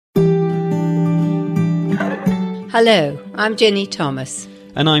Hello, I'm Jenny Thomas.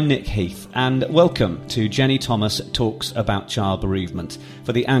 And I'm Nick Heath, and welcome to Jenny Thomas Talks About Child Bereavement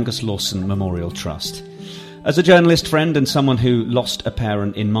for the Angus Lawson Memorial Trust. As a journalist friend and someone who lost a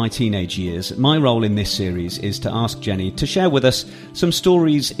parent in my teenage years, my role in this series is to ask Jenny to share with us some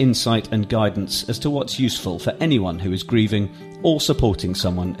stories, insight and guidance as to what's useful for anyone who is grieving or supporting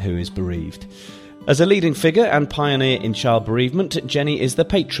someone who is bereaved. As a leading figure and pioneer in child bereavement, Jenny is the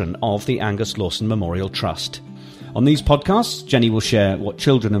patron of the Angus Lawson Memorial Trust. On these podcasts, Jenny will share what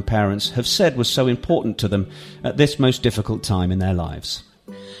children and parents have said was so important to them at this most difficult time in their lives.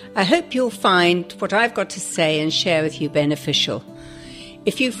 I hope you'll find what I've got to say and share with you beneficial.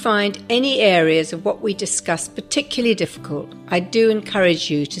 If you find any areas of what we discuss particularly difficult, I do encourage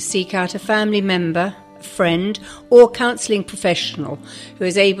you to seek out a family member, a friend or counselling professional who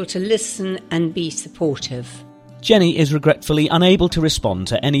is able to listen and be supportive. Jenny is regretfully unable to respond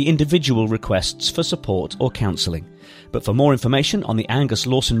to any individual requests for support or counselling. But for more information on the Angus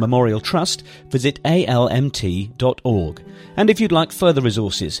Lawson Memorial Trust, visit almt.org. And if you'd like further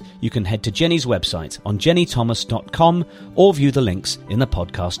resources, you can head to Jenny's website on jennythomas.com or view the links in the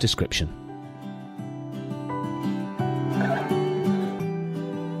podcast description.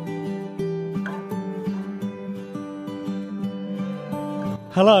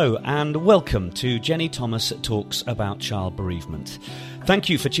 Hello and welcome to Jenny Thomas Talks About Child Bereavement. Thank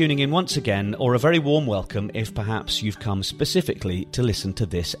you for tuning in once again, or a very warm welcome if perhaps you've come specifically to listen to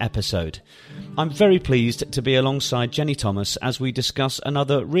this episode. I'm very pleased to be alongside Jenny Thomas as we discuss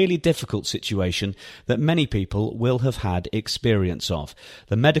another really difficult situation that many people will have had experience of,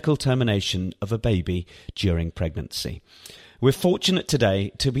 the medical termination of a baby during pregnancy. We're fortunate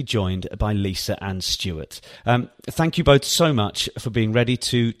today to be joined by Lisa and Stuart. Thank you both so much for being ready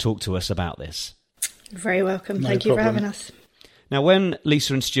to talk to us about this. You're very welcome. No Thank you for problem. having us. Now, when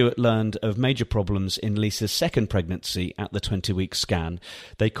Lisa and Stuart learned of major problems in Lisa's second pregnancy at the 20-week scan,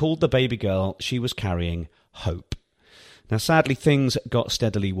 they called the baby girl she was carrying Hope. Now, sadly, things got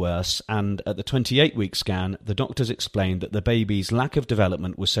steadily worse, and at the 28-week scan, the doctors explained that the baby's lack of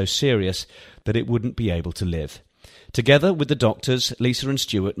development was so serious that it wouldn't be able to live. Together with the doctors, Lisa and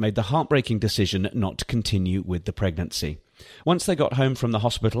Stuart made the heartbreaking decision not to continue with the pregnancy. Once they got home from the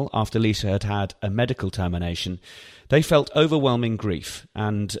hospital after Lisa had had a medical termination, they felt overwhelming grief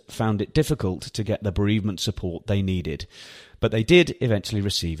and found it difficult to get the bereavement support they needed. But they did eventually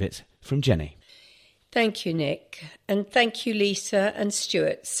receive it from Jenny. Thank you, Nick, and thank you, Lisa and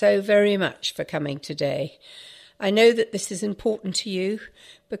Stuart, so very much for coming today. I know that this is important to you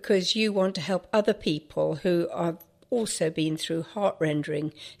because you want to help other people who have also been through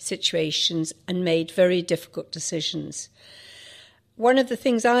heart-rending situations and made very difficult decisions. One of the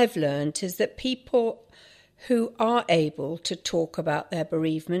things I've learned is that people who are able to talk about their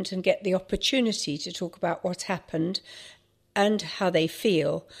bereavement and get the opportunity to talk about what happened and how they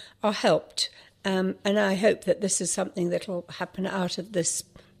feel are helped. And I hope that this is something that will happen out of this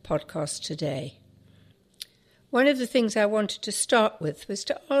podcast today. One of the things I wanted to start with was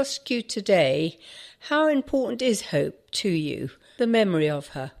to ask you today, how important is Hope to you, the memory of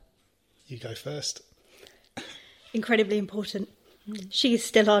her? You go first. Incredibly important. She is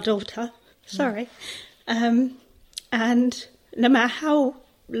still our daughter. Sorry. And no matter how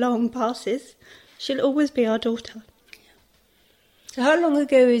long passes, she'll always be our daughter. So how long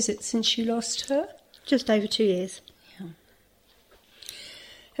ago is it since you lost her? Just over 2 years. Yeah.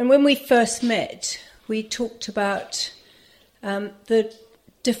 And when we first met, we talked about the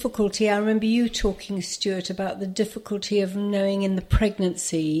difficulty. I remember you talking, Stuart, about the difficulty of knowing in the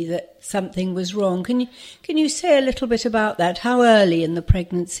pregnancy that something was wrong. Can you say a little bit about that? How early in the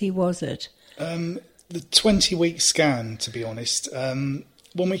pregnancy was it? The 20-week scan, to be honest. When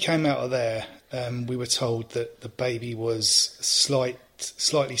we came out of there, we were told that the baby was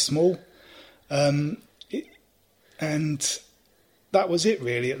slightly small. And that was it,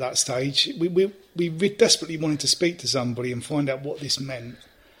 really, at that stage. We desperately wanted to speak to somebody and find out what this meant.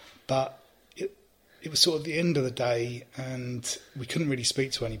 But it was sort of the end of the day and we couldn't really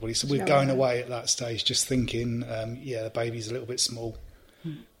speak to anybody. So we were going away at that stage just thinking, the baby's a little bit small.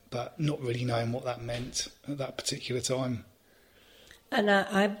 But not really knowing what that meant at that particular time. And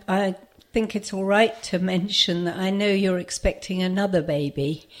I think it's all right to mention that I know you're expecting another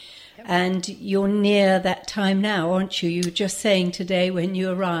baby. Yep. And you're near that time now, aren't you? You were just saying today when you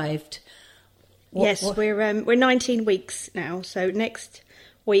arrived. We're 19 weeks now. So next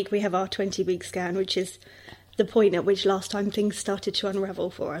week we have our 20-week scan, which is the point at which last time things started to unravel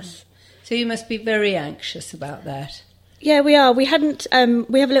for us. So you must be very anxious about that. Yeah, we are. We hadn't.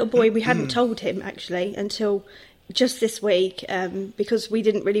 We have a little boy. We hadn't told him actually until just this week, because we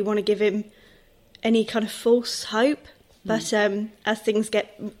didn't really want to give him any kind of false hope. But as things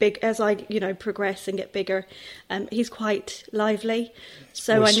get big, as I progress and get bigger, he's quite lively.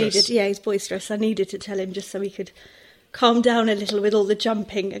 So boisterous. he's boisterous. I needed to tell him just so he could calm down a little with all the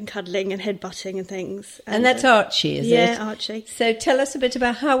jumping and cuddling and headbutting and things. And that's Archie, is it? Yeah, Archie. So tell us a bit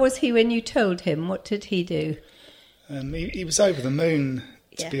about how was he when you told him? What did he do? He was over the moon,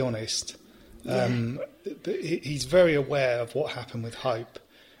 to be honest. But he's very aware of what happened with Hope,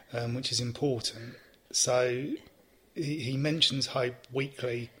 which is important. So he mentions Hope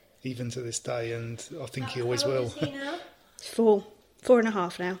weekly, even to this day, and I think he always will. How old is he now?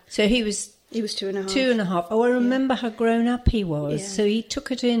 4.5 now. So he was 2.5. 2.5. Oh, I remember how grown up he was. Yeah. So he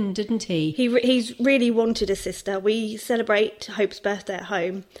took it in, didn't he? He's really wanted a sister. We celebrate Hope's birthday at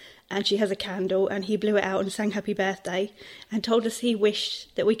home, and she has a candle, and he blew it out and sang happy birthday and told us he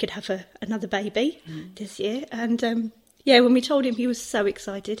wished that we could have another baby this year. And when we told him, he was so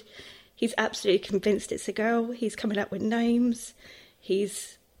excited. He's absolutely convinced it's a girl. He's coming up with names.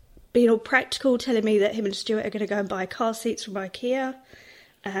 He's being all practical, telling me that him and Stuart are going to go and buy car seats from IKEA,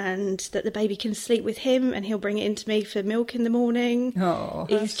 and that the baby can sleep with him and he'll bring it into me for milk in the morning. Oh,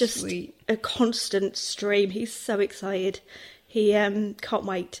 he's just sweet. A constant stream. He's so excited. He can't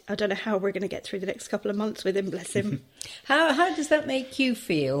wait. I don't know how we're going to get through the next couple of months with him, bless him. How does that make you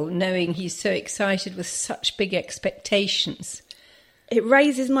feel, knowing he's so excited with such big expectations? It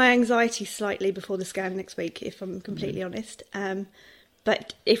raises my anxiety slightly before the scan next week, if I'm completely honest.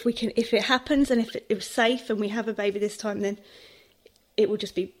 But if it happens and if it was safe and we have a baby this time, then it will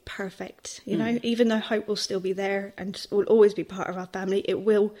just be perfect. Even though Hope will still be there and will always be part of our family, it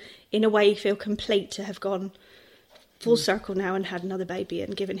will, in a way, feel complete to have gone full circle now and had another baby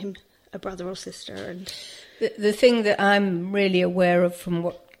and given him a brother or sister. And the thing that I'm really aware of from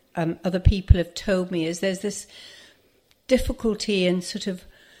what other people have told me is there's this difficulty in sort of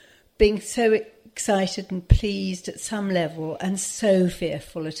being so excited and pleased at some level and so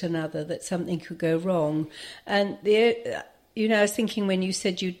fearful at another that something could go wrong. And I was thinking when you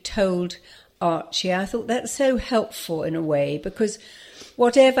said you told Archie, I thought that's so helpful in a way, because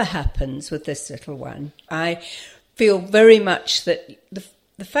whatever happens with this little one, I feel very much that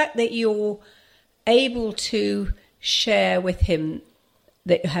the fact that you're able to share with him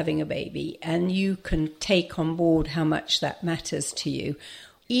that you're having a baby and you can take on board how much that matters to you,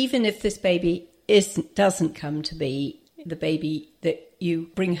 even if this baby doesn't come to be the baby that you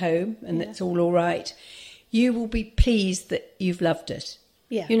bring home and that's all right, you will be pleased that you've loved it.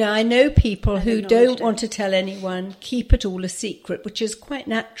 Yeah. I know people who don't want to tell anyone, keep it all a secret, which is quite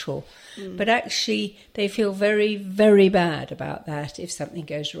natural. But actually, they feel very, very bad about that if something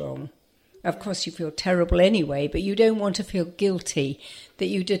goes wrong. Of course, you feel terrible anyway, but you don't want to feel guilty that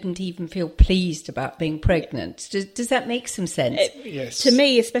you didn't even feel pleased about being pregnant. Does that make some sense? Yes. To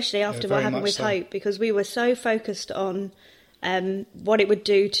me, especially after what very happened much with so. Hope, because we were so focused on what it would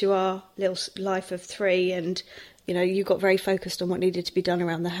do to our little life of 3, and you got very focused on what needed to be done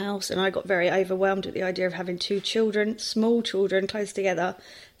around the house, and I got very overwhelmed at the idea of having 2 children, small children, close together,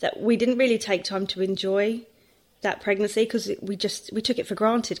 that we didn't really take time to enjoy that pregnancy, because we took it for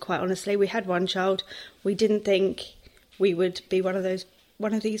granted, quite honestly. We had one child. We didn't think we would be one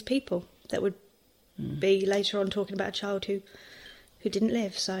of these people that would be later on talking about a child who didn't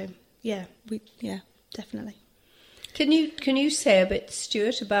live. So definitely. Can you say a bit,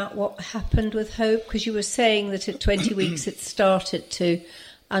 Stuart, about what happened with Hope? Because you were saying that at 20 weeks it started to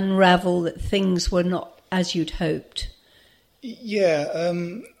unravel, that things were not as you'd hoped. Yeah,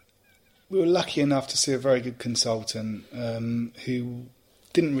 we were lucky enough to see a very good consultant who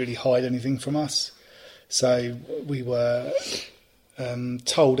didn't really hide anything from us. So we were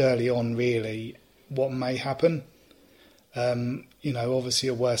told early on, really, what may happen. Obviously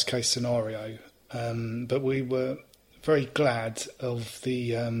a worst case scenario, but we were very glad of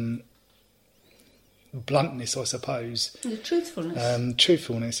the bluntness, I suppose. The truthfulness.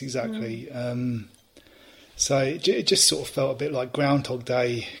 Truthfulness, exactly. So it just sort of felt a bit like Groundhog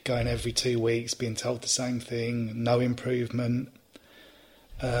Day, going every 2 weeks, being told the same thing, no improvement.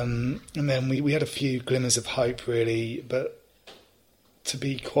 And then we had a few glimmers of hope, really, but to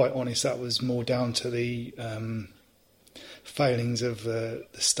be quite honest, that was more down to the failings of the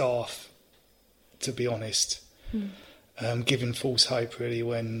staff, to be honest. Giving false hope, really,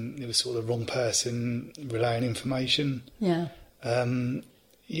 when it was sort of the wrong person relaying information. Yeah.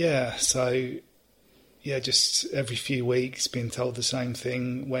 Just every few weeks being told the same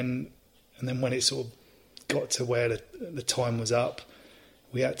thing, and then when it sort of got to where the time was up,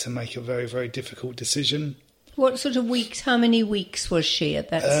 we had to make a very, very difficult decision. What sort of weeks, how many weeks was she at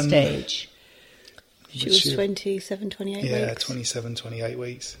that stage? She was 27, 28 weeks. Yeah, 27, 28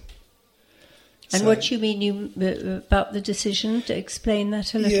 weeks. And what do you mean about the decision? To explain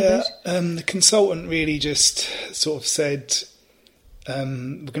that a little bit. The consultant really just sort of said, we're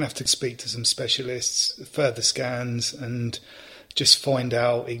going to have to speak to some specialists, further scans, and just find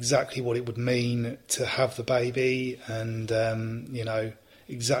out exactly what it would mean to have the baby, and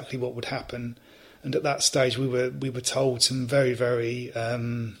exactly what would happen. And at that stage, we were told some very, very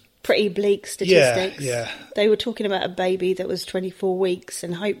pretty bleak statistics. Yeah. They were talking about a baby that was 24 weeks,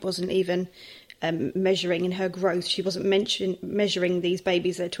 and Hope wasn't even measuring in her growth. She wasn't measuring these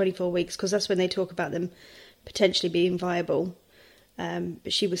babies at 24 weeks, because that's when they talk about them potentially being viable.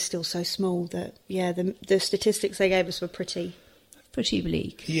 But she was still so small that, the statistics they gave us were pretty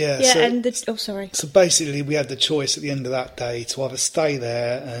bleak. So basically, we had the choice at the end of that day to either stay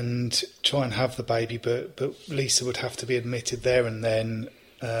there and try and have the baby, but Lisa would have to be admitted there and then.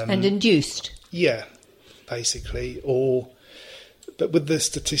 And induced. Yeah, basically. But with the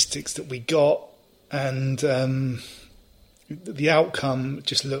statistics that we got, and the outcome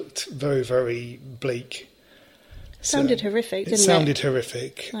just looked very, very bleak. Sounded horrific, didn't it? It sounded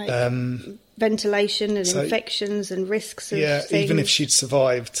horrific. Like, ventilation and infections and risks of things. Even if she'd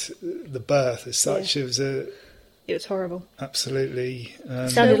survived the birth as such, it was horrible. Absolutely.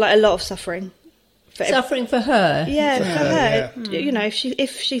 Sounded like a lot of suffering. Suffering for her? Yeah, for her. Yeah. You know,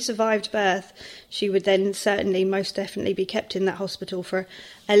 if she survived birth, she would then most definitely be kept in that hospital for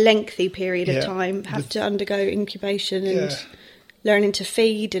a lengthy period of time, have to undergo incubation and learning to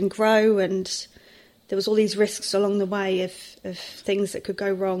feed and grow, and there was all these risks along the way of things that could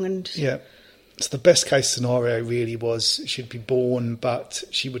go wrong. And so the best case scenario really was she'd be born, but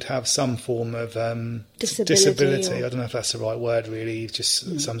she would have some form of disability. I don't know if that's the right word, really.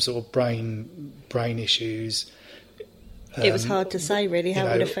 Just some sort of brain issues. It was hard to say, really, how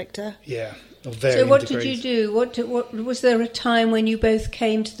it would affect her. Yeah. So what did you do? What was there a time when you both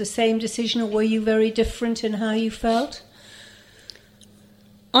came to the same decision, or were you very different in how you felt?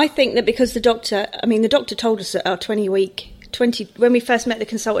 I think that because the doctor told us at our 20 when we first met the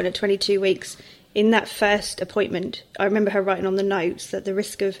consultant at 22 weeks, in that first appointment, I remember her writing on the notes that the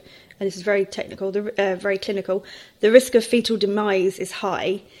risk of, and this is very technical, very clinical, the risk of fetal demise is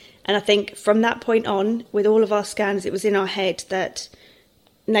high. And I think from that point on, with all of our scans, it was in our head that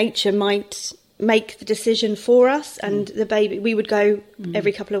nature might make the decision for us, and the baby, we would go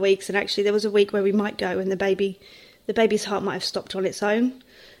every couple of weeks, and actually there was a week where we might go and the baby's heart might have stopped on its own.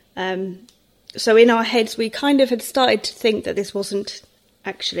 So in our heads, we kind of had started to think that this wasn't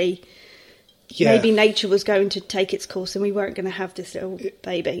actually, maybe nature was going to take its course and we weren't going to have this little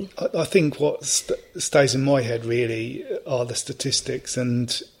baby. I think what stays in my head really are the statistics,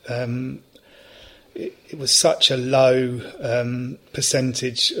 and it was such a low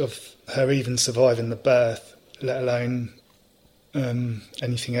percentage of her even surviving the birth, let alone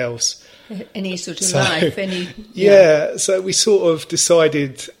anything else. Any sort of life, so we sort of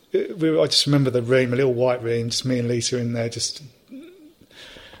decided. I just remember the room, a little white room, just me and Lisa in there, just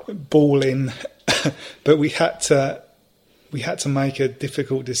bawling. But we had to make a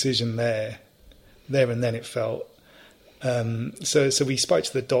difficult decision there and then. It felt. So we spoke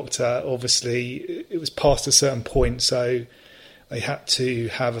to the doctor. Obviously, it was past a certain point, so they had to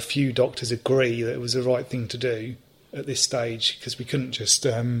have a few doctors agree that it was the right thing to do at this stage, because we couldn't just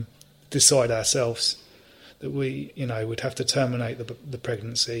decide ourselves that we, would have to terminate the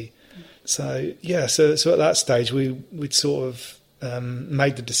pregnancy. So at that stage we'd sort of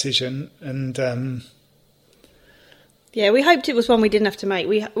made the decision, and we hoped it was one we didn't have to make.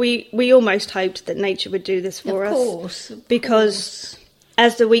 We almost hoped that nature would do this for us, because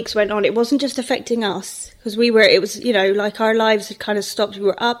as the weeks went on, it wasn't just affecting us, because it was like our lives had kind of stopped. We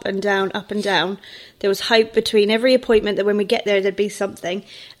were up and down. There was hope between every appointment that when we get there, there'd be something.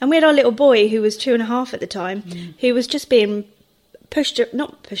 And we had our little boy, who was 2.5 at the time, who was just being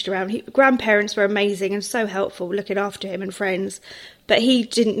not pushed around. Grandparents were amazing and so helpful, looking after him, and friends. But he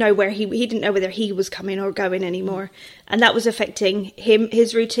didn't know he didn't know whether he was coming or going anymore. And that was affecting him,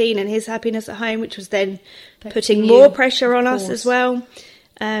 his routine and his happiness at home, which was then putting more pressure on us as well.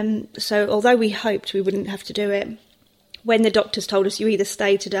 So although we hoped we wouldn't have to do it, when the doctors told us you either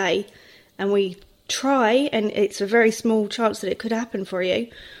stay today and we try, and it's a very small chance that it could happen for you,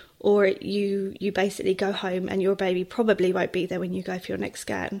 or you basically go home and your baby probably won't be there when you go for your next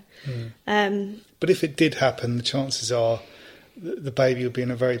scan. But if it did happen, the chances are the baby would be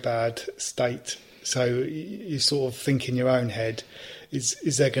in a very bad state. So you sort of think in your own head,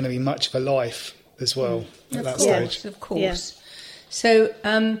 is there going to be much of a life as well at that stage? Of course. Yeah. So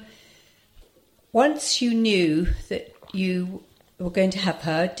once you knew that you were going to have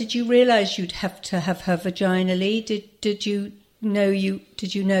her, did you realise you'd have to have her vaginally? Did you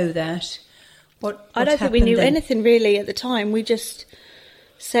know that? I don't think we knew anything really at the time. We just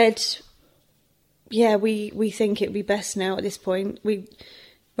said, yeah, we think it'd be best now at this point.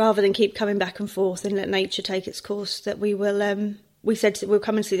 Rather than keep coming back and forth and let nature take its course, that we will. We said we'll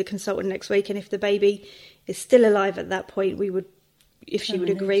come and see the consultant next week, and if the baby is still alive at that point, we would, if she would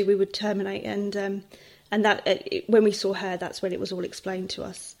agree, we would terminate. And that when we saw her, that's when it was all explained to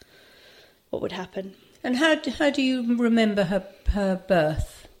us what would happen. And how do you remember her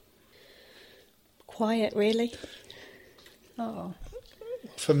birth? Quiet, really. Oh,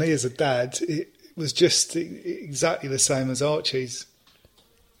 for me as a dad, it was just exactly the same as Archie's.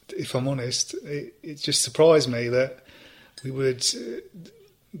 If I'm honest, it just surprised me that we would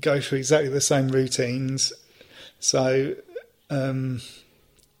go through exactly the same routines. So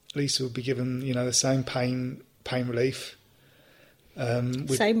Lisa would be given, the same pain relief.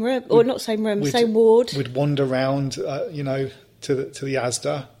 Same room, or not same room, same ward. We'd wander around, to the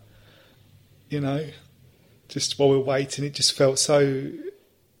Asda, just while we're waiting. It just felt so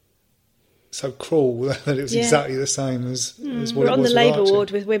cruel that it was exactly the same as what it was. We're on the labour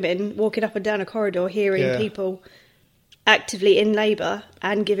ward with women walking up and down a corridor, hearing people actively in labour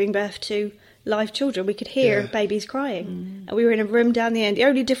and giving birth to live children. We could hear babies crying, and we were in a room down the end. The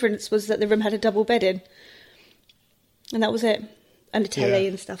only difference was that the room had a double bed in, and that was it, and a telly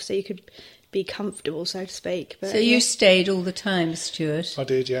and stuff, so you could be comfortable, so to speak. But, so you stayed all the time, Stuart? I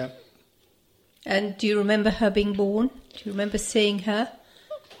did, yeah. And do you remember her being born? Do you remember seeing her?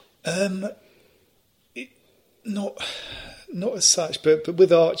 Not as such, but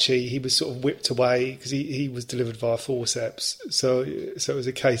with Archie, he was sort of whipped away because he was delivered via forceps. So it was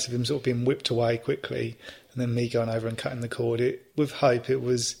a case of him sort of being whipped away quickly, and then me going over and cutting the cord. With Hope, it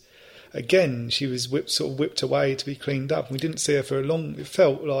was again she was whipped away to be cleaned up. We didn't see her for a long. It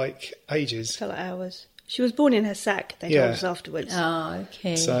felt like ages. It felt like hours. She was born in her sack. They told us afterwards. Oh,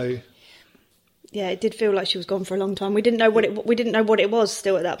 okay. So. Yeah, it did feel like she was gone for a long time. We didn't know what it was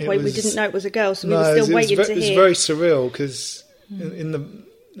still at that point. We didn't know it was a girl, so we were still waiting to hear. It was very surreal because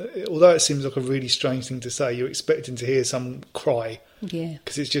although it seems like a really strange thing to say, you're expecting to hear some cry. Yeah.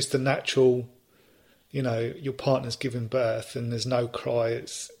 Because it's just the natural, your partner's giving birth and there's no cry.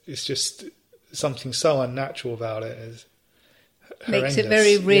 It's just something so unnatural about it. It's makes it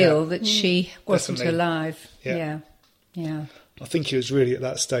very real that she wasn't alive. Yeah. I think it was really at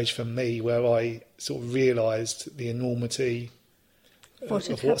that stage for me where I sort of realised the enormity of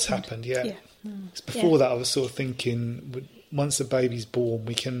what's happened. Yeah. Before that, I was sort of thinking, once the baby's born,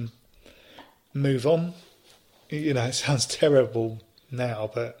 we can move on. It sounds terrible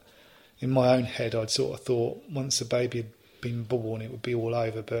now, but in my own head, I'd sort of thought once the baby had been born, it would be all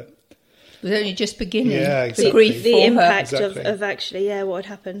over. But it was only just beginning. Yeah, exactly. The grief, the impact of actually, what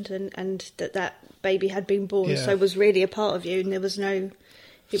had happened, and that baby had been born, so was really a part of you, and there was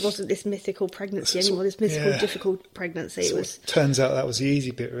it wasn't this mythical pregnancy anymore, this mythical difficult pregnancy. Turns out that was the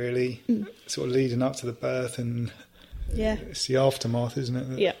easy bit, really, sort of leading up to the birth, and it's the aftermath, isn't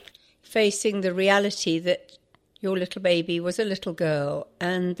it? Yeah. Facing the reality that your little baby was a little girl,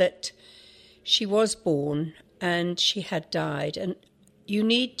 and that she was born, and she had died, and you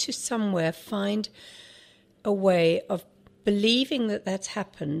need to somewhere find a way of believing that that's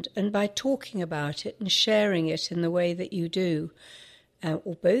happened, and by talking about it and sharing it in the way that you do,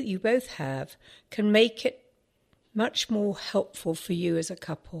 you both have, can make it much more helpful for you as a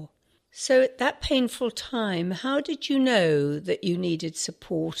couple. So at that painful time, how did you know that you needed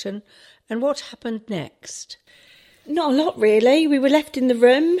support, and what happened next? Not a lot, really. We were left in the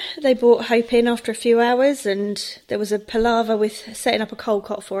room. They brought Hope in after a few hours, and there was a palaver with setting up a cold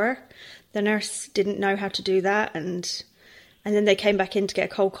cot for her. The nurse didn't know how to do that, and then they came back in to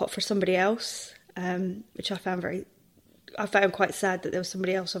get a cold cot for somebody else, which I found quite sad that there was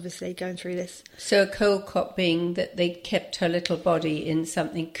somebody else obviously going through this. So a cold cot being that they kept her little body in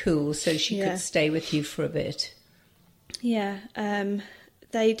something cool so she could stay with you for a bit. Yeah.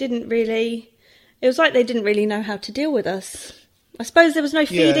 They didn't really... It was like they didn't really know how to deal with us. I suppose there was no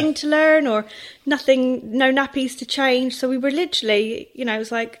feeding to learn or nothing, no nappies to change. So we were literally, it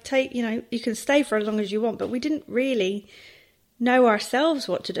was like, you can stay for as long as you want, but we didn't really know ourselves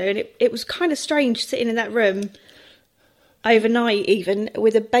what to do. And it was kind of strange sitting in that room overnight even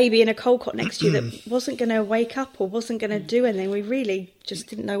with a baby in a cold cot next to you that wasn't going to wake up or wasn't going to do anything. We really just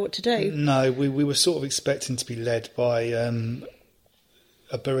didn't know what to do. No, we were sort of expecting to be led by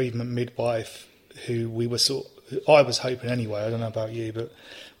a bereavement midwife who I was hoping anyway, I don't know about you, but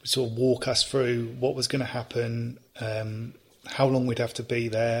would sort of walk us through what was going to happen, how long we'd have to be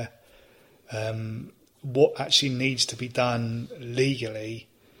there, what actually needs to be done legally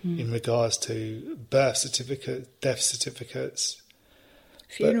in regards to birth certificate, death certificates.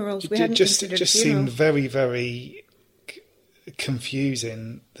 funerals. But We hadn't just considered it just funeral. seemed very, very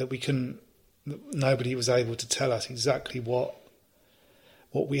confusing that we couldn't. Nobody was able to tell us exactly what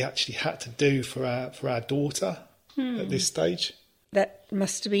we actually had to do for our daughter at this stage. That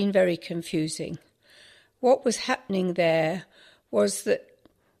must have been very confusing. What was happening there was that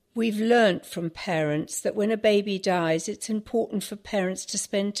we've learnt from parents that when a baby dies, it's important for parents to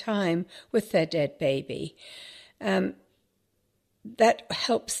spend time with their dead baby. That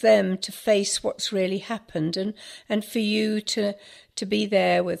helps them to face what's really happened, and for you to be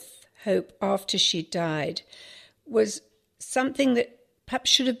there with Hope after she died was something that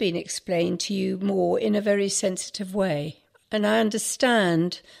perhaps should have been explained to you more in a very sensitive way. And I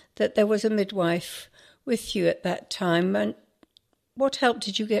understand that there was a midwife with you at that time. And what help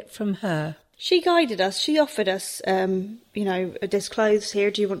did you get from her? She guided us. She offered us, there's clothes here.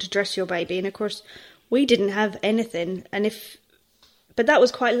 Do you want to dress your baby? And of course, we didn't have anything. But that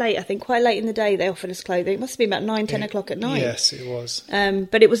was quite late, I think. Quite late in the day they offered us clothing. It must have been about 9, 10 o'clock at night. Yes, it was.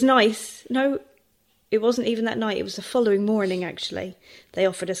 But it was nice. No, it wasn't even that night. It was the following morning, actually. They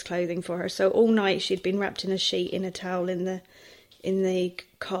offered us clothing for her. So all night she'd been wrapped in a sheet, in a towel, in the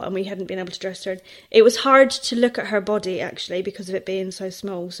cot, and we hadn't been able to dress her. It was hard to look at her body, actually, because of it being so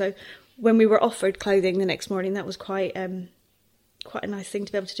small. So when we were offered clothing the next morning, that was quite a nice thing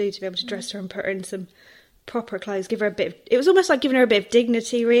to be able to do, to be able to dress her and put her in some proper clothes, give her a bit of, it was almost like giving her a bit of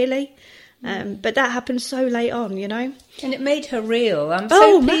dignity, really. But that happened so late on, And it made her real. I'm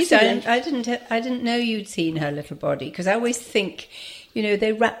so pleased. Massively. I didn't know you'd seen her little body, because I always think,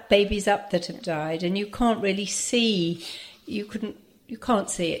 they wrap babies up that have died, and you can't really see. You can't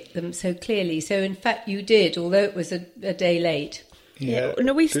see them so clearly. So in fact, you did, although it was a day late. Yeah.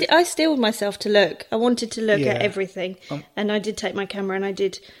 No, I stilled myself to look. I wanted to look at everything, and I did take my camera and I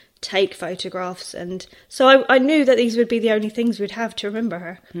did take photographs, and so I knew that these would be the only things we'd have to remember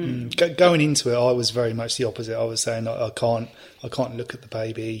her. Going into it, I was very much the opposite. I was saying I can't look at the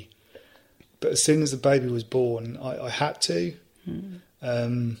baby, but as soon as the baby was born, I had to.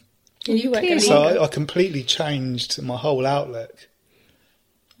 So I completely changed my whole outlook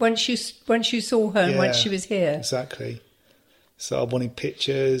once you saw her and once she was here. Exactly. So I wanted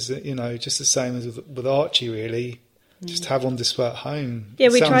pictures, just the same as with Archie, really. Just have on display at home. Yeah,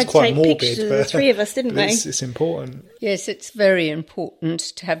 we tried to take morbid, pictures of the three of us, didn't we? It's important. Yes, it's very important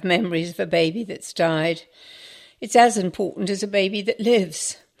to have memories of a baby that's died. It's as important as a baby that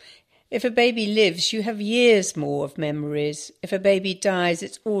lives. If a baby lives, you have years more of memories. If a baby dies,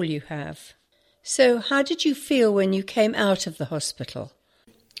 it's all you have. So how did you feel when you came out of the hospital?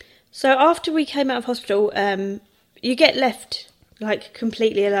 So after we came out of hospital, you get left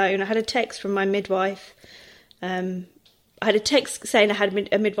completely alone. I had a text from my midwife. I had a text saying I had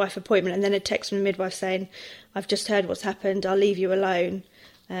a midwife appointment, and then a text from the midwife saying, I've just heard what's happened, I'll leave you alone.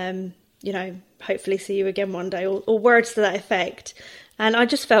 Hopefully see you again one day, or words to that effect. And I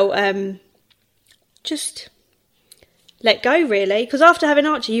just felt just let go, really, because after having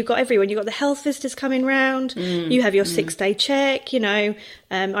Archie, you've got everyone. You've got the health visitors coming round, you have your 6-day check, I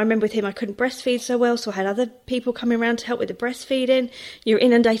remember with him I couldn't breastfeed so well, so I had other people coming around to help with the breastfeeding. You're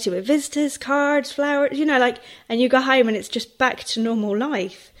inundated with visitors, cards, flowers, and you go home and it's just back to normal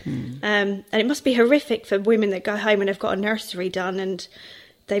life. And it must be horrific for women that go home and have got a nursery done and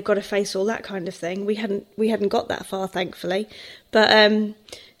they've got to face all that kind of thing. We hadn't got that far, thankfully. But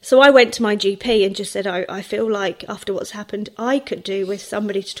so I went to my GP and just said, I feel like after what's happened, I could do with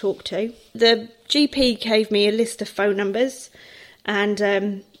somebody to talk to. The GP gave me a list of phone numbers, and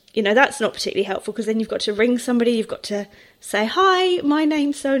that's not particularly helpful, because then you've got to ring somebody, you've got to say, hi, my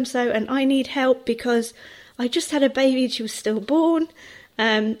name's so-and-so, and I need help because I just had a baby and she was stillborn.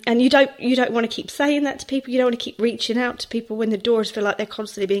 And you don't want to keep saying that to people. You don't want to keep reaching out to people when the doors feel like they're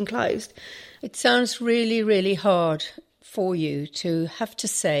constantly being closed. It sounds really, really hard for you to have to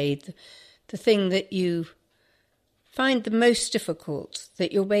say the thing that you find the most difficult,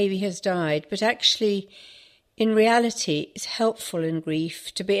 that your baby has died, but actually, in reality, it's helpful in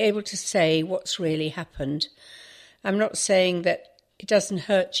grief to be able to say what's really happened. I'm not saying that it doesn't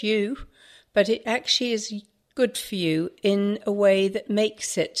hurt you, but it actually is good for you in a way that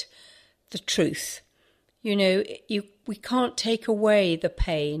makes it the truth. We can't take away the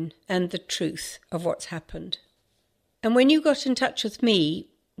pain and the truth of what's happened. And when you got in touch with me,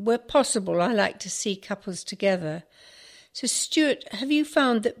 where possible, I like to see couples together. So, Stuart, have you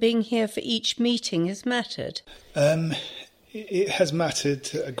found that being here for each meeting has mattered? It has mattered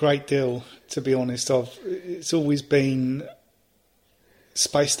a great deal, to be honest. It's always been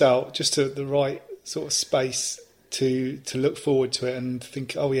spaced out, just at the right sort of space to look forward to it and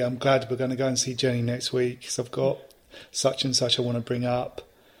think, oh yeah, I'm glad we're going to go and see Jenny next week, because I've got such and such I want to bring up.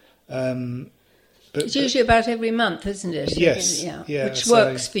 But It's usually about every month, isn't it? Yes, Yeah. yeah, Which so-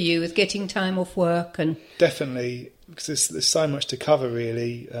 works for you with getting time off work and definitely, because there's so much to cover,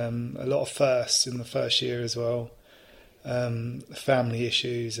 really. A lot of firsts in the first year as well. Family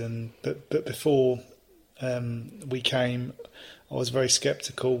issues, but before we came, I was very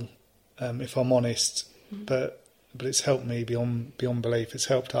sceptical, if I'm honest. But it's helped me beyond belief. It's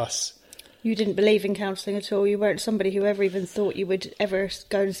helped us. You didn't believe in counselling at all. You weren't somebody who ever even thought you would ever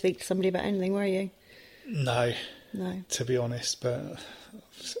go and speak to somebody about anything, were you? No, No. to be honest, but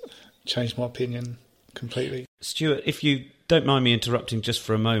I've changed my opinion completely. Stuart, if you don't mind me interrupting just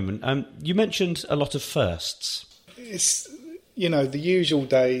for a moment, you mentioned a lot of firsts. It's, the usual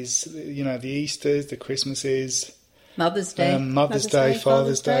days, the Easters, the Christmases, Mother's Day. Mother's Day,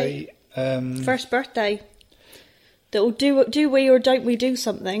 Father's Day. First birthday. That will do we or don't we do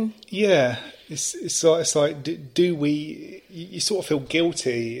something? Yeah, it's like do we? You sort of feel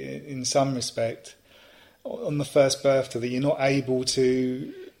guilty in some respect on the first birthday that you're not able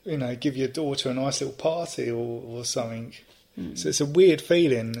to, give your daughter a nice little party or something. So it's a weird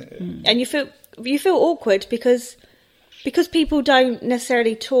feeling. And you feel awkward because people don't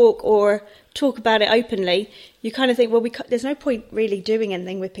necessarily talk about it openly. You kind of think, well, there's no point really doing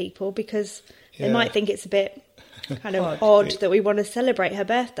anything with people because they Yeah. might think it's a bit kind of odd that we want to celebrate her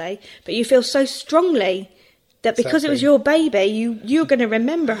birthday. But you feel so strongly that because it was Exactly. your baby, you're going to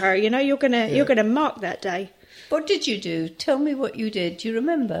remember her. You're going to mark that day. What did you do? Tell me what you did. Do you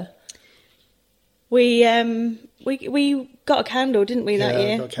remember? We got a candle, didn't we, that Yeah,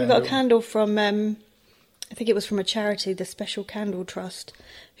 year? got a We got a candle. candle from, I think it was from a charity, the Special Candle Trust,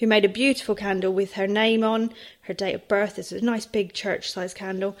 who made a beautiful candle with her name on, her date of birth. It's a nice big church-sized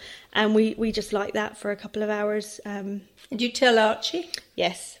candle. And we just light that for a couple of hours. Did you tell Archie?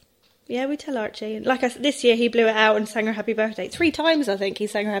 Yes. Yeah, we tell Archie. And like I said, this year he blew it out and sang her happy birthday. 3 times, I think, he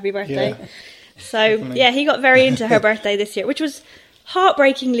sang her happy birthday. Yeah. So, Definitely. yeah, he got very into her birthday this year, which was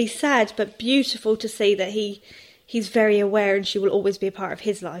heartbreakingly sad, but beautiful to see that he's very aware and she will always be a part of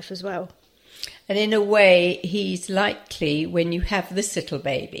his life as well. And in a way, he's likely, when you have this little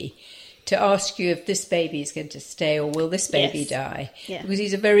baby, to ask you if this baby is going to stay or will this baby Yes. die. Yeah. Because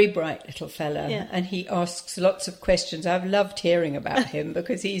he's a very bright little fella Yeah. and he asks lots of questions. I've loved hearing about him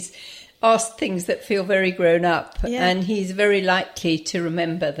because he's asked things that feel very grown up. Yeah. And he's very likely to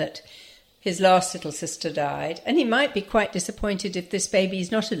remember that his last little sister died. And he might be quite disappointed if this baby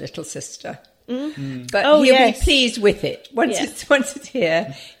is not a little sister. But Oh, he'll yes. be pleased with it. Once Yeah. it's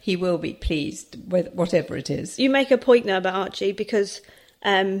here, he will be pleased with whatever it is. You make a point now about Archie because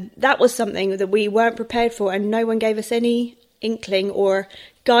that was something that we weren't prepared for and no one gave us any inkling or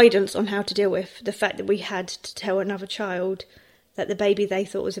guidance on how to deal with. The fact that we had to tell another child that the baby they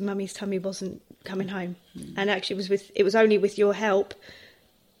thought was in mummy's tummy wasn't coming home. And actually it was only with your help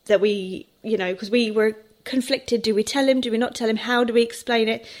that we, because we were conflicted. Do we tell him? Do we not tell him? How do we explain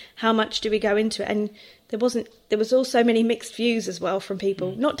it? How much do we go into it? And there was also many mixed views as well from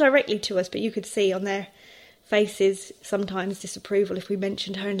people, not directly to us, but you could see on their faces sometimes disapproval if we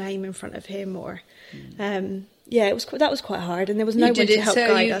mentioned her name in front of him or that was quite hard, and there was no You one did to it help so.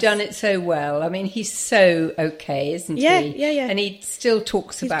 guide You've us. done it so well. I mean, he's so okay, isn't Yeah, he? yeah. And he still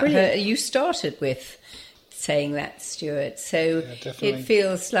talks He's about brilliant. her. You started with saying that, Stuart. So definitely. it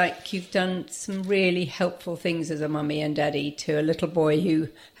feels like you've done some really helpful things as a mummy and daddy to a little boy who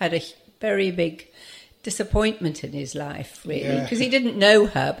had a very big disappointment in his life, really, Yeah. because he didn't know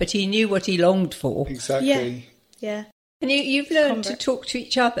her, but he knew what he longed for. Exactly. Yeah. And you've learned to Convert. talk to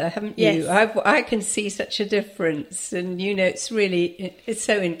each other, haven't you? Yes. I can see such a difference, and it's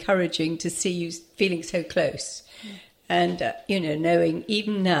so encouraging to see you feeling so close, and knowing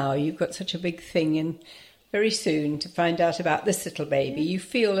even now you've got such a big thing, and very soon to find out about this little baby, you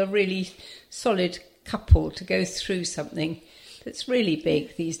feel a really solid couple to go through something that's really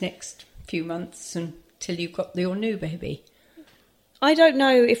big these next few months until you've got your new baby. I don't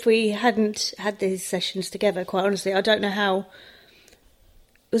know if we hadn't had these sessions together, quite honestly. I don't know how.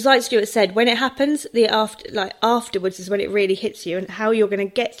 It was like Stuart said, when it happens, afterwards is when it really hits you, and how you're going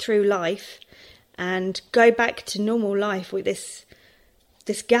to get through life and go back to normal life with this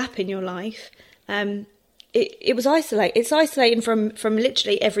gap in your life. It was isolating. It's isolating from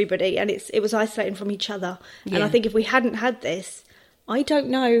literally everybody, and it was isolating from each other. And Yeah. I think if we hadn't had this, I don't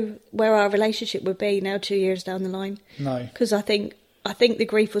know where our relationship would be now 2 years down the line. No. Because I think the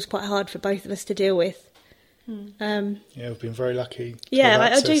grief was quite hard for both of us to deal with. Yeah, we've been very lucky. to Yeah, have I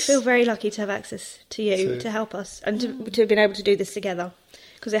do access. feel very lucky to have access to you to help us and to have been able to do this together,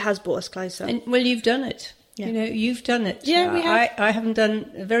 because it has brought us closer. And well, you've done it. Yeah. You know, you've done it. Yeah, we have. I haven't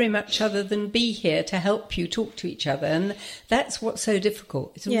done very much other than be here to help you talk to each other. And that's what's so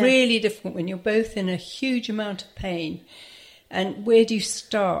difficult. It's really difficult when you're both in a huge amount of pain. And where do you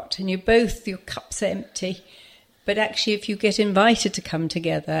start? And your cup's empty. But actually, if you get invited to come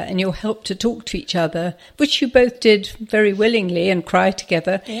together and you're helped to talk to each other, which you both did very willingly and cry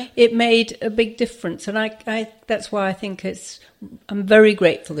together, it made a big difference. And I that's why I think I'm very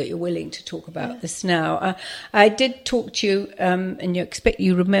grateful that you're willing to talk about this now. I did talk to you, and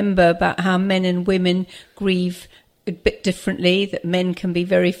you remember about how men and women grieve a bit differently, that men can be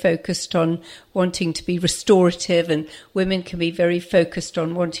very focused on wanting to be restorative and women can be very focused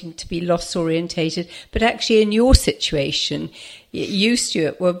on wanting to be loss orientated. But actually in your situation, you,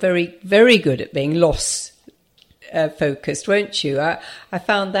 Stuart, were very, very good at being loss focused, weren't you? I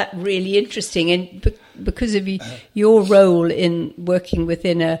found that really interesting, and because of your role in working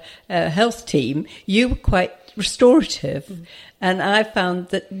within a health team, you were quite restorative. And I found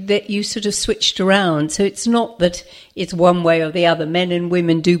that you sort of switched around. So it's not that it's one way or the other. Men and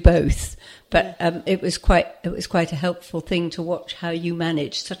women do both. But it was quite a helpful thing to watch how you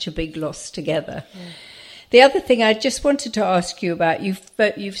managed such a big loss together. Yeah. The other thing I just wanted to ask you about,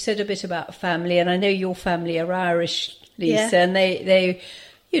 you've said a bit about family, and I know your family are Irish, Lisa, and they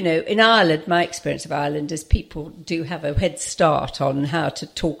you know, in Ireland, my experience of Ireland is people do have a head start on how to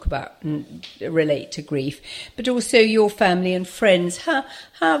talk about and relate to grief. But also your family and friends, how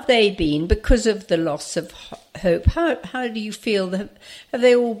have they been because of the loss of hope? How do you feel? Have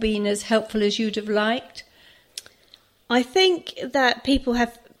they all been as helpful as you'd have liked? I think that people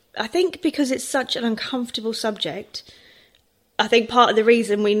have... I think because it's such an uncomfortable subject, I think part of the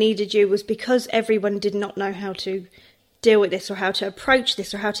reason we needed you was because everyone did not know how to deal with this or how to approach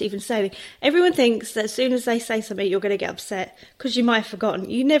this or how to even say it. Everyone thinks that as soon as they say something, you're going to get upset because you might have forgotten.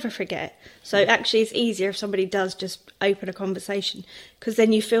 You never forget. So actually it's easier if somebody does just open a conversation, because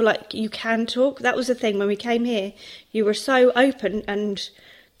then you feel like you can talk. That was the thing when we came here. You were so open and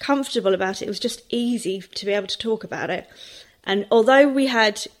comfortable about it. It was just easy to be able to talk about it. And although we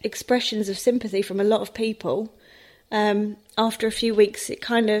had expressions of sympathy from a lot of people, after a few weeks it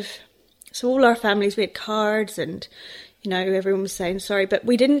kind of... So all our families, we had cards and, you know, everyone was saying sorry. But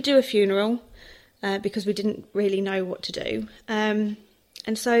we didn't do a funeral because we didn't really know what to do. And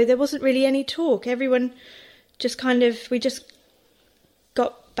so there wasn't really any talk. Everyone just we just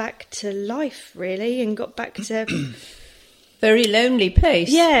got back to life, really, and got back to... Very lonely place.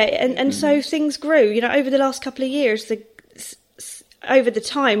 Yeah, and so things grew. You know, over the last couple of years, over the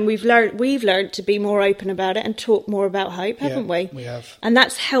time we've learned to be more open about it and talk more about hope, haven't we? We have, and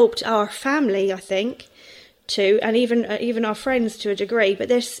that's helped our family, I think, too, and even our friends to a degree.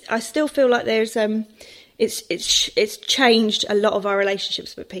 But I still feel like there's it's changed a lot of our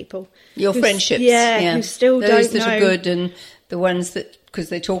relationships with people. Your friendships, who still those don't know. Those that are good, and the ones that, because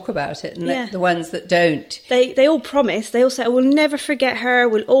they talk about it, and the ones that don't. They all promise. They all say, "We'll never forget her.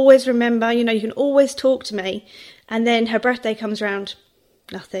 We'll always remember. You know, you can always talk to me." And then her birthday comes round,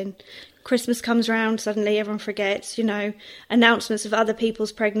 nothing. Christmas comes round, suddenly everyone forgets, you know, announcements of other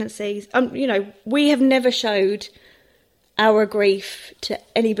people's pregnancies. You know, we have never showed our grief to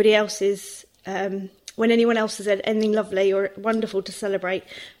anybody else's, when anyone else has had anything lovely or wonderful to celebrate,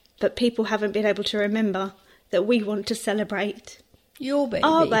 but people haven't been able to remember that we want to celebrate your baby.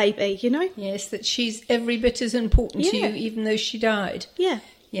 Our baby, you know? Yes, that she's every bit as important to you, even though she died. Yeah.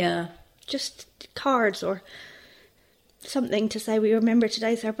 Yeah. Just cards or... something to say we remember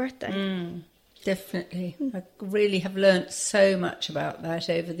today's our birthday. Definitely. I really have learnt so much about that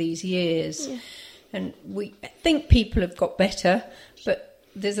over these years. Yeah. And I think people have got better, but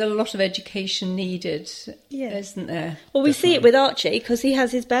there's a lot of education needed, isn't there? Well, we see it with Archie, because he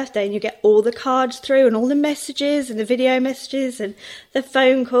has his birthday and you get all the cards through and all the messages and the video messages and the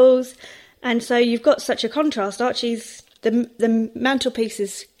phone calls. And so you've got such a contrast. Archie's, the mantelpiece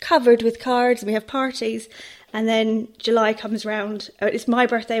is covered with cards and we have parties. And then July comes round. It's my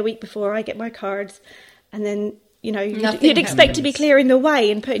birthday a week before. I get my cards, and then you know you'd expect to be clearing the way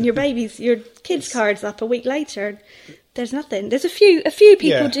and putting your kids' cards up a week later. There's nothing. There's a few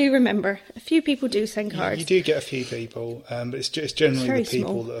people do remember. A few people do send cards. You do get a few people, but it's generally the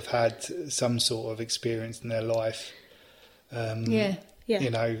people that have had some sort of experience in their life. You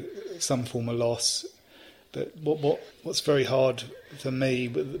know, some form of loss. But what's very hard for me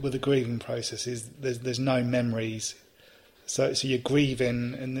with the grieving process is there's no memories. So you're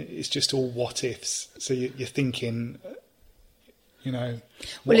grieving and it's just all what ifs. So you're thinking, you know.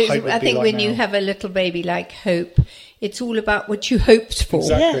 what Well, hope would I be think like when now. you have a little baby like Hope, it's all about what you hoped for.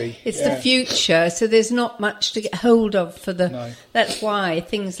 Exactly. It's yeah. the future, so there's not much to get hold of for the. No. That's why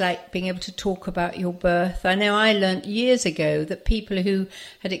things like being able to talk about your birth. I know I learnt years ago that people who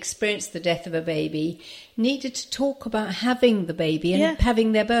had experienced the death of a baby needed to talk about having the baby and Yeah.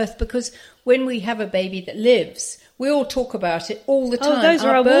 having their birth, because when we have a baby that lives, we all talk about it all the time. those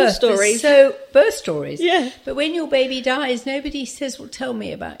are our war birth is stories. Birth stories. Yeah. But when your baby dies, nobody says, well, tell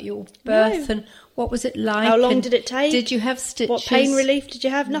me about your birth and what was it like? How long and did it take? Did you have stitches? What pain relief did you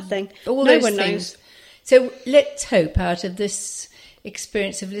have? Nothing. All no those one things. knows. So let's hope out of this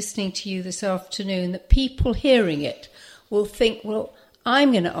experience of listening to you this afternoon that people hearing it will think, well,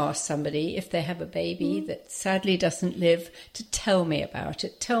 I'm going to ask somebody if they have a baby that sadly doesn't live to tell me about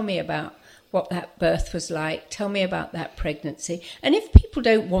it. Tell me about what that birth was like. Tell me about that pregnancy. And if people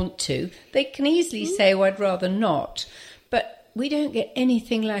don't want to, they can easily say, oh, I'd rather not. But we don't get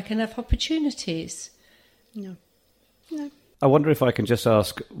anything like enough opportunities. No. I wonder if I can just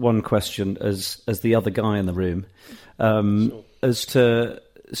ask one question as the other guy in the room. Sure. As to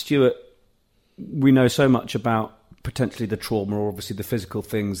Stuart, we know so much about potentially the trauma or obviously the physical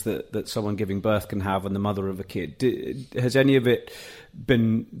things that someone giving birth can have and the mother of a kid. Has any of it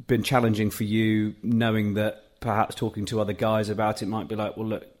been challenging for you, knowing that perhaps talking to other guys about it might be like, well,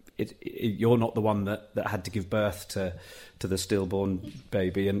 look, you're not the one that had to give birth to the stillborn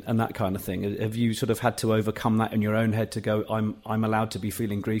baby and that kind of thing. Have you sort of had to overcome that in your own head to go, I'm allowed to be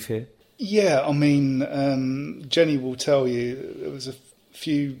feeling grief here? Yeah, I mean, Jenny will tell you there was a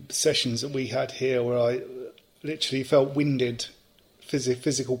few sessions that we had here where I literally felt winded,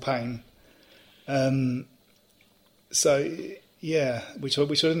 physical pain. So yeah, which I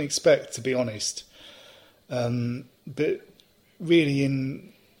didn't expect, to be honest. But really,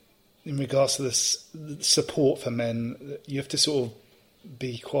 in regards to the support for men, you have to sort of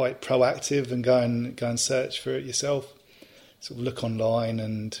be quite proactive and go and search for it yourself. Sort of look online,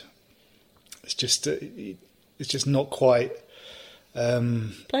 and it's just not quite.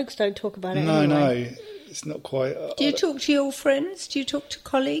 Blokes don't talk about it No, anyway. no, it's not quite. Do you talk to your friends? Do you talk to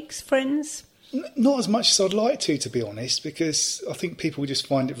colleagues, friends? Not as much as I'd like to be honest, because I think people just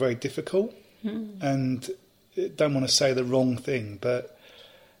find it very difficult and don't want to say the wrong thing. But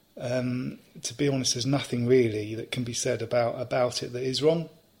to be honest, there's nothing really that can be said about it that is wrong,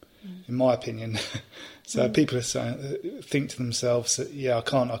 in my opinion. So people are think to themselves that, yeah, I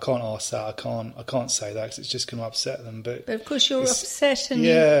can't ask that, I can't say that because it's just going to upset them. But of course you're upset, and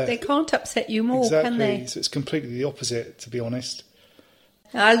they can't upset you more, exactly. can they? So it's completely the opposite, to be honest.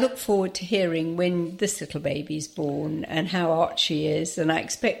 I look forward to hearing when this little baby's born and how Archie is, and I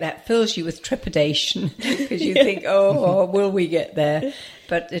expect that fills you with trepidation because you think, oh, will we get there?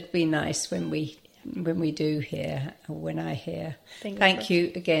 But it'd be nice when we do hear, or when I hear. Thank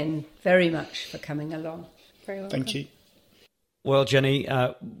you again very much for coming along. Very welcome. Thank you. Well, Jenny,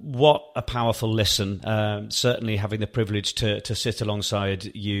 what a powerful listen. Certainly having the privilege to sit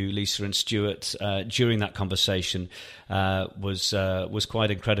alongside you, Lisa and Stuart, during that conversation was quite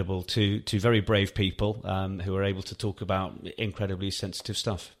incredible to very brave people who are able to talk about incredibly sensitive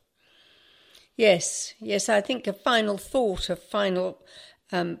stuff. Yes, I think a final thought, a final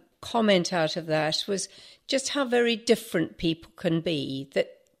comment out of that was just how very different people can be,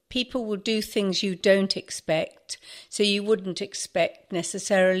 that people will do things you don't expect. So you wouldn't expect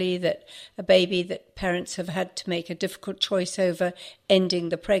necessarily that a baby that parents have had to make a difficult choice over ending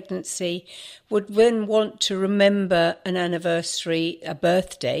the pregnancy would then want to remember an anniversary, a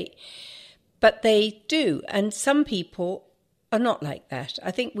birthday. But they do. And some people are not like that.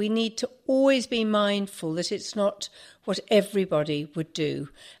 I think we need to always be mindful that it's not what everybody would do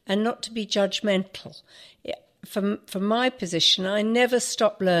and not to be judgmental. From my position, I never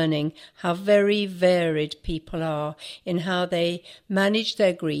stop learning how very varied people are in how they manage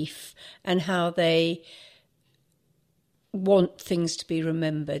their grief and how they want things to be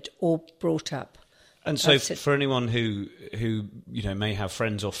remembered or brought up. And so for anyone who may have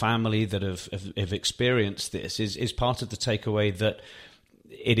friends or family that have experienced this, is part of the takeaway that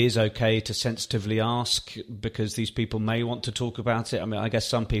it is okay to sensitively ask because these people may want to talk about it. I mean, I guess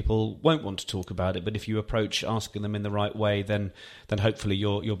some people won't want to talk about it, but if you approach asking them in the right way, then hopefully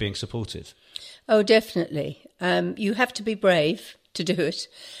you're being supportive. Oh, definitely. You have to be brave to do it.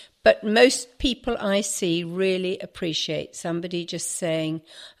 But most people I see really appreciate somebody just saying,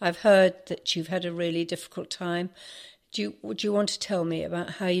 I've heard that you've had a really difficult time. Would you want to tell me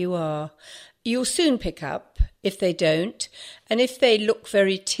about how you are? you'll soon pick up if they don't. And if they look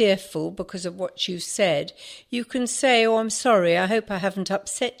very tearful because of what you've said, you can say, oh, I'm sorry, I hope I haven't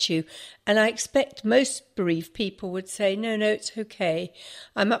upset you. And I expect most bereaved people would say, no, it's okay.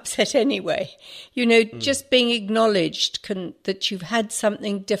 I'm upset anyway. Just being acknowledged that you've had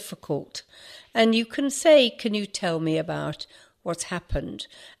something difficult. And you can say, can you tell me about what's happened?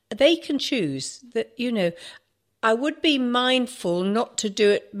 They can choose that, I would be mindful not to do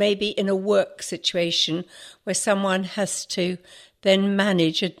it maybe in a work situation where someone has to then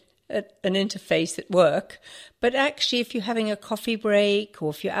manage an interface at work. But actually, if you're having a coffee break or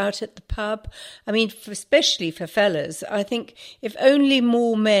if you're out at the pub, especially for fellas, I think if only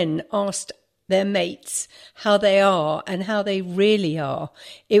more men asked their mates how they are and how they really are,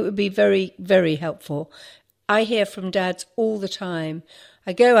 it would be very, very helpful. I hear from dads all the time,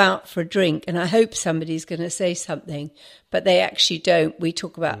 I go out for a drink and I hope somebody's going to say something, but they actually don't. We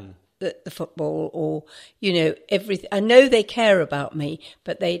talk about the football or, everything. I know they care about me,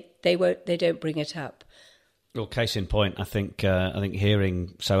 but they don't bring it up. Well, case in point, I think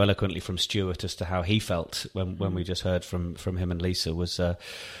hearing so eloquently from Stuart as to how he felt when we just heard from him and Lisa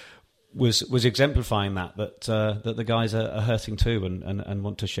was exemplifying that the guys are hurting too and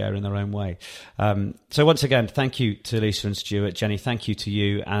want to share in their own way. So once again, thank you to Lisa and Stuart. Jenny, thank you to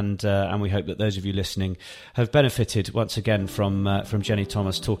you, and we hope that those of you listening have benefited once again from Jenny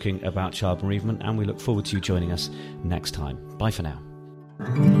Thomas talking about child bereavement, and we look forward to you joining us next time. Bye for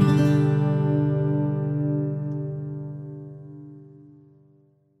now.